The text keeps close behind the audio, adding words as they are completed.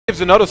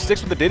Zinoto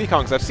sticks with the Diddy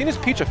Kongs. I've seen his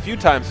Peach a few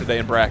times today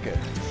in bracket.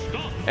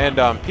 And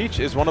Peach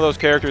is one of those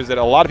characters that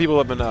a lot of people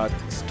have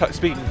been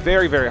speaking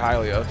very, very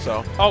highly of.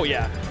 So oh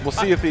yeah, we'll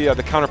see if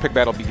the counter pick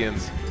battle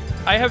begins.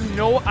 I have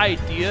no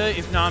idea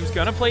if Nam's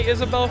gonna play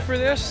Isabelle for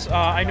this.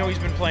 I know he's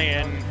been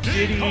playing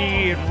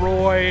Diddy and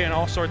Roy and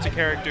all sorts of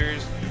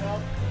characters.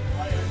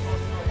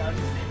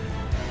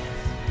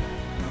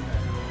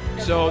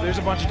 So there's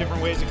a bunch of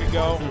different ways it could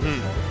go.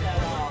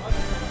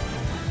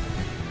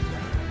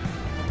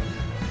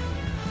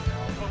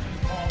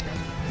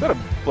 Is that a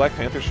Black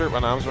Panther shirt my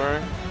Nam's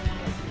wearing?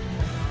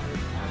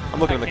 I'm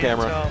looking in the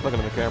camera. Looking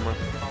in the camera.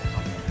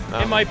 No.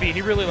 It might be.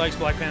 He really likes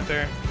Black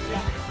Panther.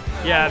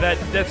 Yeah,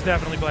 that's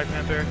definitely Black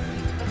Panther.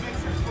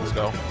 Let's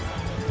go.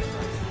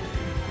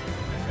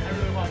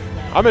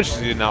 I'm interested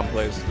to see Nam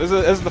plays. This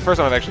is the first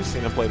time I've actually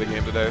seen him play the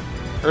game today.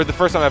 Or the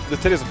first time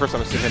today's the first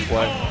time I've seen him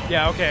play.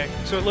 Yeah, okay.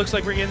 So it looks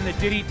like we're getting the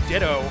Diddy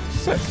Ditto.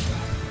 Sick.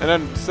 And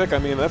then sick, I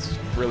mean, that's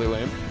really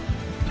lame.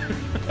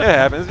 It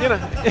happens, you know.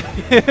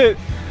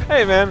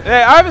 Hey, man.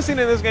 Hey, I haven't seen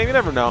it in this game. You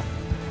never know.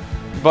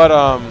 But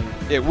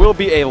it will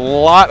be a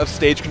lot of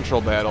stage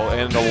control battle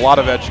and a lot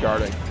of edge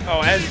guarding.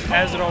 Oh,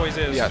 as it always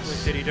is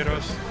with Diddy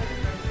Dittos.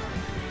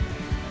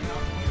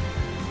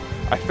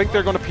 I think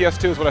they're going to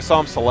PS2 is what I saw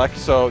him select,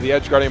 so the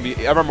edge guarding will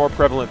be ever more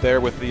prevalent there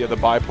with the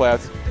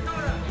biplats.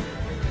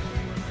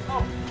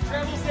 Oh,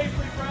 travel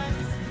safely,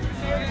 friends.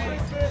 Safely.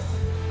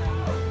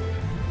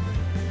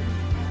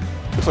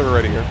 Looks like we're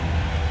ready here.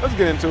 Let's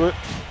get into it.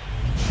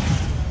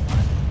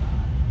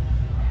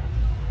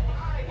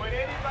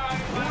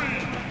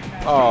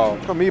 Oh,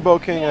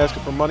 Amiibo King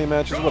asking for money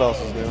matches. What else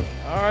is new?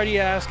 Already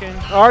asking.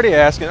 Already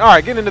asking. All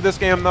right, getting into this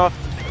game though.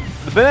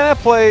 The banana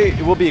play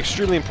will be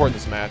extremely important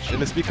this match,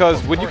 and it's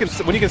because when you can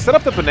set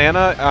up the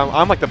banana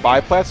on like the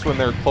biplats when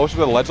they're closer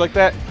to the ledge like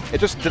that, it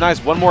just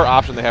denies one more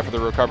option they have for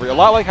the recovery. A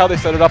lot like how they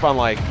set it up on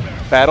like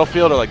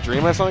Battlefield or like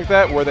Dream or something like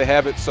that, where they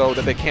have it so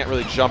that they can't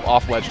really jump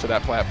off ledge to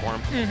that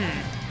platform.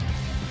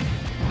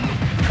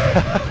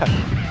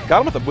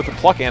 Got him with the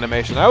pluck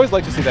animation. I always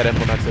like to see that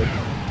implemented.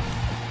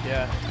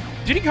 Yeah.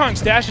 Diddy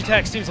Kong's dash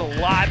attack seems a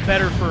lot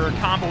better for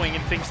comboing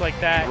and things like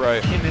that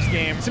in this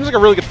game. Seems like a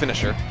really good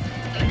finisher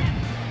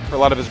for a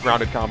lot of his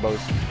grounded combos.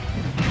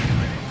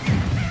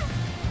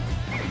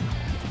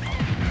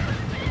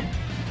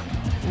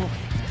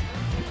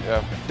 Yeah,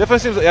 definitely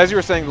seems, as you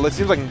were saying, it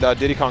seems like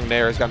Diddy Kong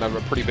Nair has gotten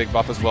a pretty big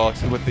buff as well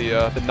with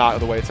the knot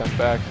of the way it's sent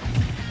back.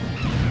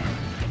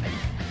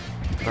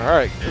 All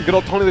right, good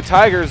old Tony the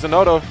Tiger,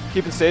 Zinoto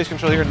keeping stage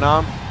control here.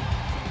 Nam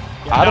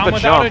out of a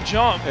without jump. a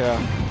jump.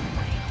 Yeah.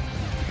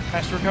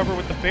 Has to recover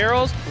with the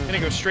barrels. Gonna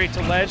go straight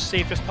to ledge,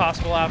 safest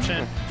possible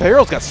option.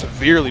 Barrels got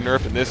severely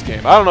nerfed in this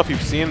game. I don't know if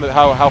you've seen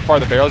how far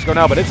the barrels go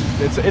now, but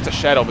it's a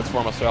shadow of its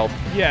former self.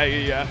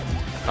 Yeah.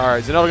 All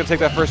right, Zinoto gonna take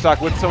that first stock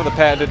with some of the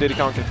patented Diddy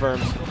Kong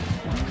confirms.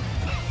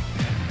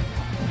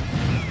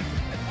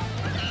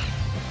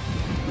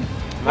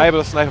 Not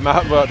able to snipe him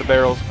out with the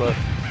barrels, but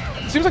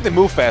it seems like they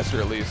move faster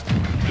at least.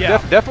 Yeah.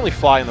 Definitely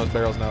fly in those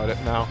barrels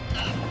now.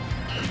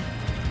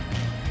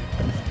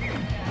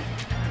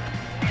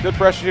 Good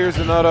pressure here,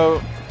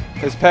 Zinoto.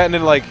 His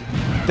patented like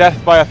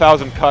death by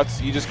 1,000 cuts.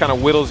 He just kind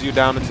of whittles you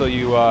down until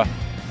you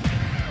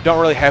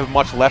don't really have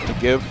much left to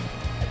give.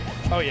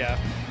 Oh yeah.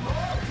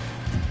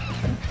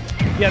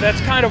 Yeah, that's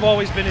kind of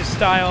always been his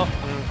style.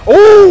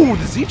 Oh,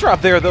 the Z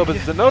drop there though, but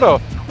Zinoto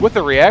with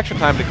the reaction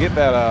time to get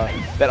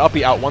that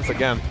uppy out once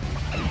again.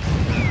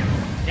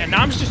 Yeah,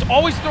 Nam's just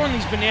always throwing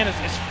these bananas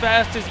as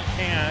fast as he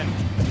can.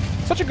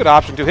 Such a good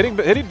option too. Hitting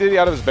Diddy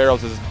out of his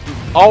barrels has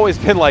always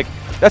been like,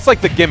 that's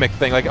like the gimmick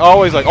thing. Like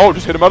always like, oh,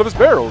 just hit him out of his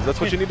barrels.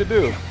 That's what you need to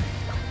do.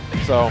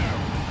 So,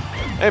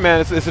 hey man,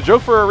 it's a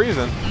joke for a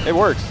reason. It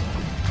works.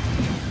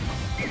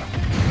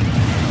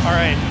 All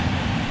right,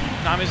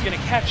 Nam is gonna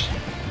catch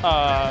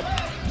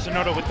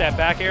Zinoto with that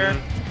back air,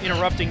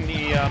 interrupting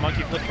the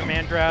monkey flip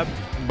command grab.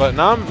 But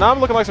Nam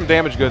looking like some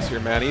damaged goods here,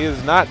 man. He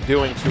is not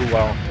doing too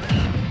well.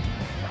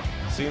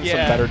 Seen some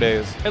better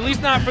days. At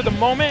least not for the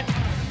moment.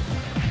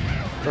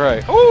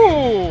 Right.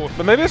 Ooh!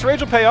 But maybe this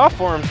rage will pay off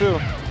for him too.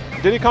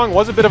 Diddy Kong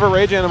was a bit of a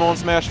rage animal in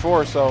Smash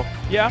 4, so.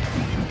 Yeah.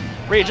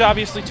 Rage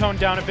obviously toned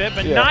down a bit,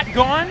 but not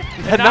gone.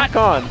 Not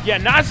gone. Yeah,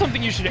 not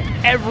something you should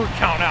ever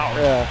count out.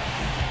 Yeah.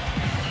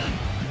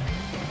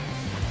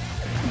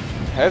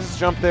 Has his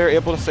jump there,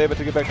 able to save it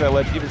to get back to that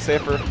ledge, even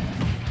safer.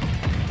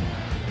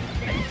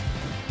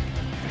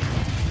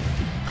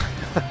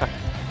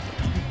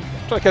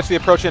 Trying to catch the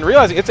approach in,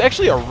 realizing it's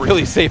actually a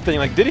really safe thing.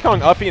 Like Diddy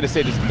Kong upping into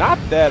stage is not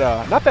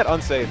that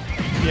unsafe.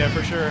 Yeah,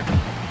 for sure.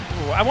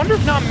 Ooh, I wonder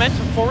if not meant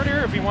to forward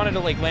air, if he wanted to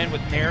like land with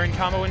Nair and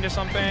combo into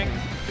something,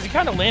 because he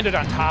kind of landed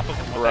on top of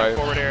him with that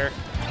forward air.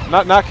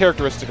 Not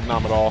characteristic of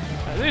Nam at all.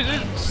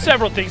 There's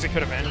several things it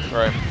could have been.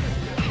 Right.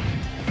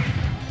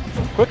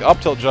 Quick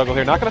up tilt juggle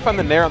here. Not going to find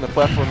the Nair on the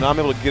platform. Now I'm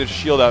able to get his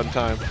shield out in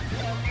time.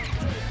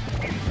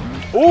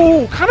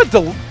 Ooh, kind of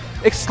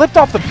it slipped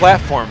off the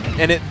platform,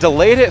 and it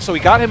delayed it, so he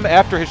got him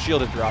after his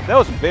shield had dropped. That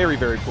was very,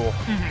 very cool.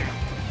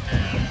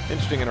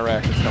 Interesting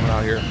interactions coming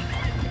out here.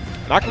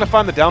 Not going to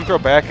find the down throw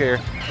back air.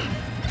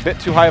 a bit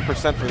too high a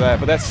percent for that.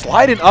 But that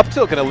sliding up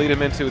tilt going to lead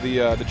him into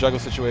the juggle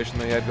situation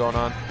that he had going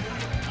on.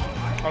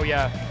 Oh,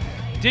 yeah.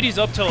 Diddy's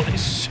up tilt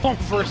is so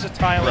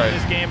versatile in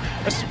this game,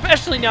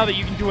 especially now that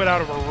you can do it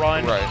out of a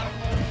run. Right.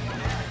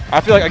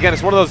 I feel like, again,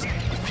 it's one of those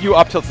few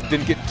up tilts that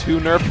didn't get too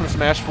nerfed from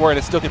Smash 4, and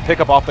it still can pick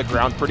up off the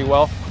ground pretty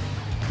well.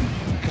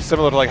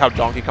 Similar to like how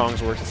Donkey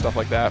Kong's works and stuff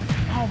like that.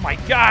 Oh my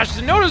gosh,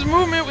 Zinoto's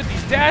movement with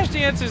these dash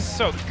dances is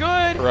so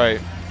good. Right.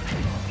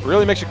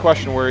 Really makes you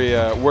question where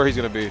he's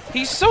going to be.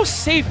 He's so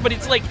safe, but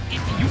it's like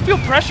you feel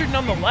pressured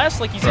nonetheless,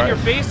 like he's in your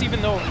face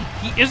even though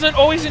he isn't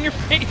always in your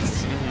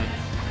face.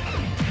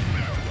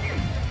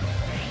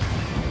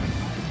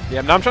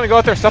 Yeah, now I'm trying to go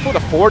out there, stuff with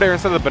a forward air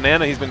instead of the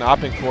banana he's been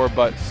opting for,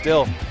 but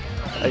still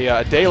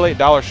a day late,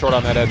 dollar short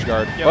on that edge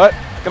guard. Yep. But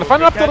going to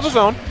find an up tilt of his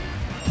own.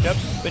 Yep,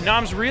 but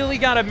Nam's really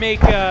got to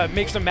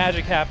make some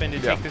magic happen to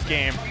take this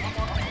game.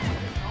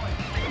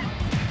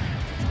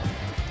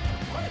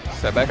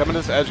 Set back up into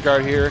this edge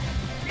guard here.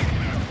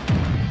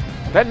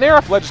 That nair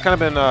off ledge has kind of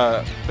been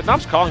but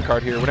Nam's calling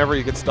card here whenever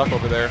he gets stuck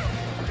over there.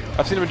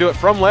 I've seen him do it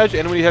from ledge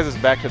and when he has his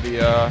back to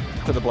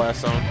the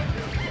blast zone.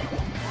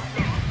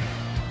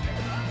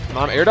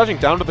 Nam air dodging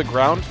down to the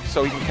ground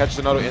so he can catch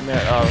Zinoto in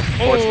that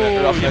forward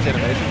smash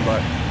animation,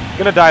 but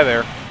gonna die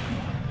there.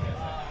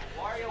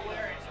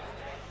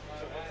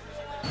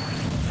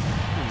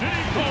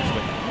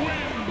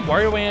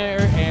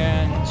 WarioWare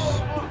and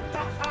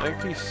I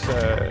think he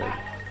said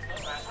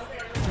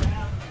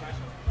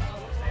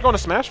going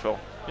to Smashville.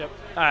 Yep.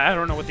 I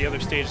don't know what the other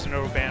stage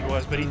Zinoto band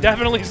was, but he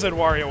definitely said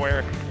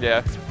WarioWare.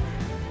 Yeah.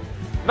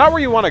 Not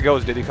where you want to go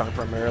is Diddy Kong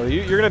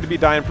primarily. You're going to be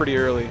dying pretty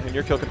early, and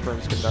your kill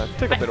confirms can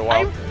take a bit of a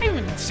while. I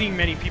haven't seen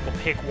many people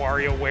pick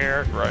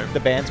WarioWare. Right. The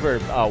bands were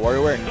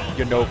WarioWare and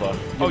Unova.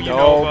 Oh,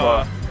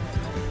 Unova.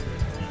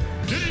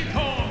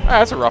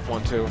 That's a rough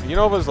one, too.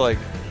 Unova's like,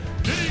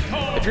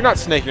 if you're not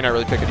Snake, you're not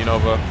really picking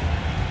Unova.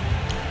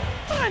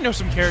 I know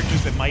some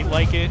characters that might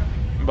like it.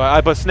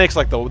 But Snake's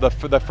like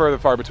the further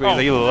far between.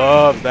 He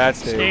loves that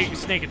stage.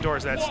 Snake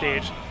adores that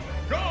stage.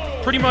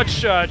 Pretty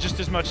much just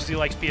as much as he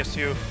likes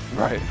PS2.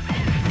 Right.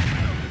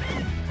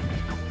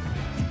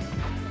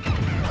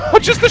 Oh,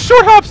 just the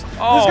short hops!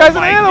 Oh, this guy's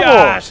an animal!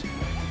 Gosh.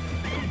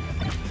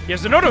 Yeah,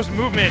 Zinoto's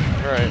movement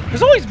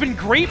has always been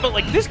great, but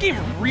like this game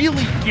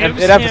really gives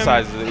it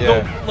emphasizes it,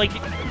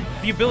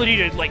 the ability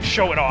to like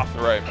show it off.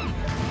 Right.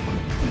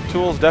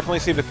 Tools definitely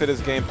seem to fit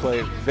his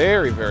gameplay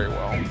very, very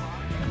well.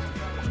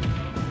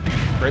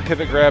 Great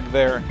pivot grab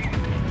there.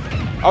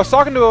 I was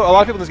talking to a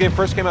lot of people when this game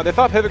first came out. They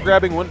thought pivot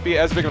grabbing wouldn't be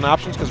as big of an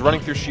option because running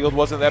through shield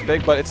wasn't that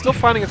big, but it's still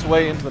finding its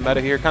way into the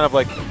meta here. Kind of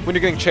like when you're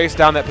getting chased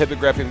down, that pivot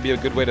grab can be a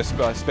good way to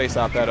space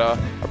out that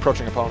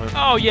approaching opponent.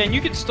 Oh yeah, and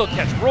you can still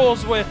catch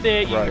rolls with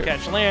it. You can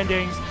catch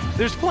landings.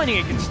 There's plenty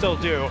it can still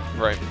do.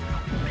 Right.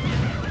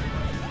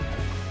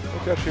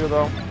 Look at you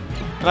though.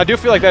 And I do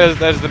feel like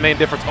that is the main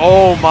difference.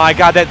 Oh my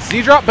god, that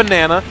Z-drop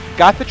banana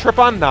got the trip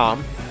on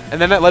Nam, and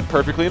then that led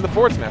perfectly in the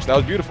forward smash. That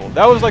was beautiful.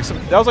 That was like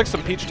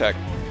some Peach tech.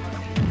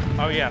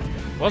 Oh yeah.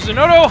 Well,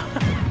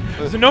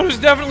 Zinoto's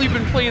definitely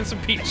been playing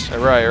some Peach.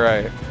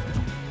 Right.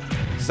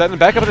 Setting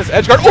back up in this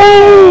edge guard.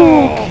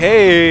 Ooh,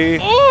 okay.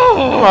 Oh.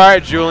 All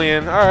right,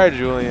 Julian.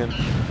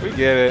 We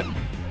get it.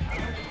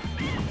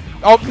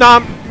 Oh,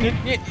 Nam,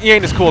 you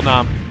ain't as cool,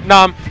 Nam.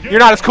 Nam, you're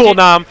not as cool,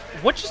 Nam.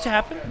 What just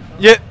happened?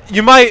 Yeah,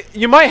 you might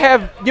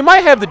have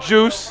the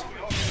juice.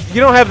 You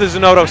don't have the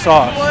Zinoto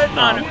sauce. What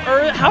on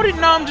earth? How did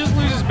Nam just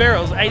lose his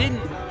barrels? I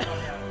didn't.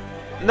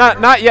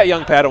 Not yet,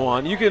 young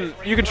Padawan.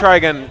 You can try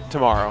again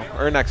tomorrow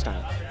or next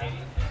time.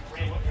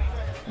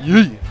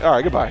 Yee. All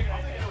right, goodbye.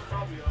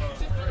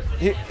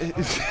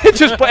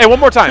 Just play. Hey, one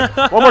more time.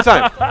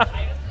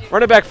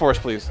 Run it back for us,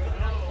 please.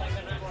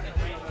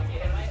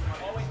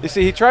 You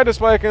see, he tried to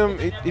spike him.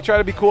 He tried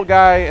to be cool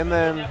guy, and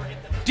then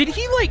did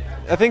he like?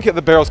 I think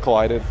the barrels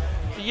collided.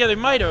 Yeah, they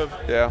might have.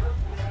 Yeah,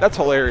 that's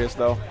hilarious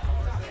though.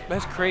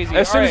 That's crazy.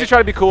 As soon as you try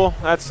to be cool,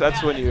 that's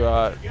when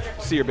you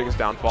see your biggest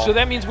downfall. So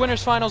that means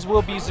winners finals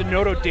will be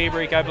Zinoto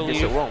Daybreak, I believe.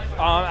 Yes, it will.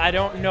 I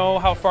don't know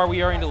how far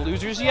we are into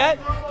losers yet.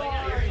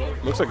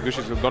 Looks like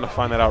Gushi's going to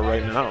find that out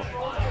right now.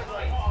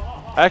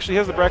 Actually, he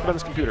has the bracket on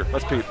his computer.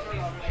 Let's peep.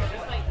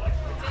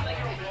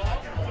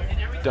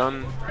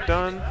 Done.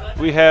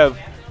 We have.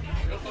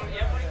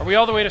 Are we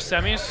all the way to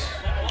semis?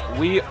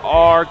 We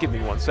are. Give me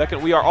 1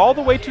 second. We are all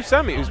the way to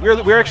semis.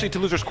 We're actually to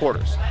losers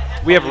quarters.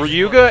 We have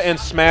Ryuga and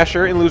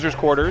Smasher in losers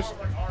quarters,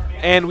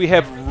 and we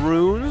have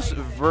Runes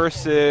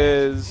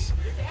versus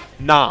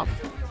Nam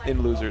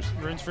in losers.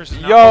 Runes versus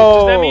Nam.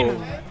 Yo.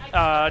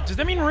 Does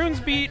that mean Runes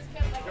beat?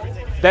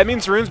 That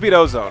means Runes beat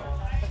Ozone.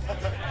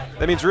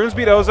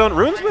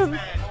 Runes been.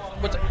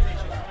 What's?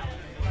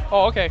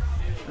 Oh, okay.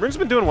 Runes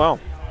been doing well.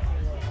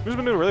 Runes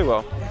been doing really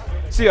well.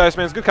 See you,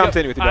 Iceman. It's good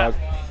commentating with you, dog.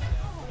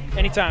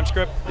 Anytime,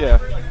 Script. Yeah.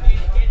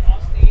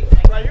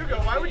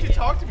 Ryuga, why would you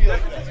talk to me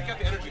like that? Got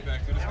the energy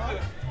back, dude.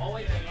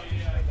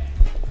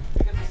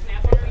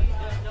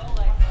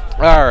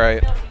 All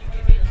right.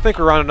 I think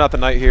we're rounding out the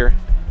night here.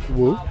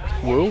 Woo.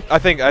 I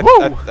figured.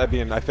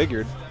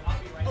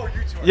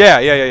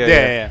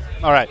 Yeah.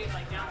 All right.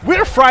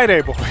 We're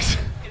Friday, boys.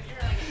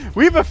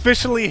 We've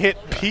officially hit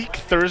peak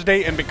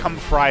Thursday and become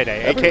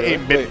Friday, a.k.a.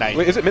 midnight.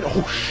 Wait, is it midnight?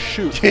 Oh,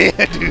 shoot.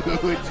 Yeah, dude.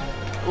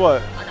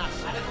 What?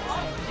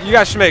 You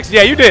got schmicks.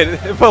 Yeah, you did.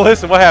 But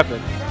listen, what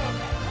happened?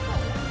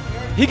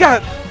 He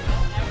got...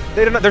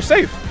 They're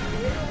safe.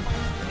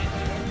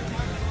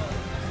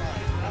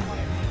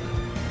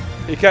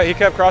 He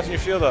kept crossing your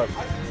shield up.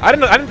 I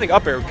didn't think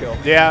up air would kill.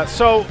 Yeah,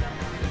 so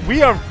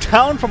we are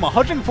down from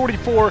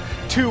 144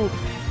 to...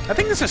 I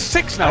think this is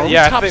 6 now.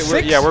 Yeah, top 6?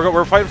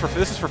 We're fighting for...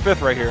 This is for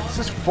 5th right here. This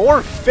is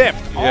for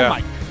 5th. Oh, yeah.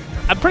 my...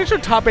 I'm pretty sure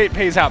top 8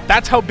 pays out.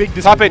 That's how big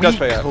this top 8 does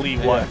pay out. was.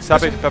 Yeah,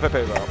 top 8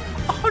 pays out.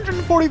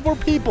 144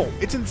 people.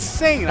 It's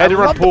insane. Had to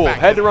run pool.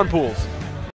 pools.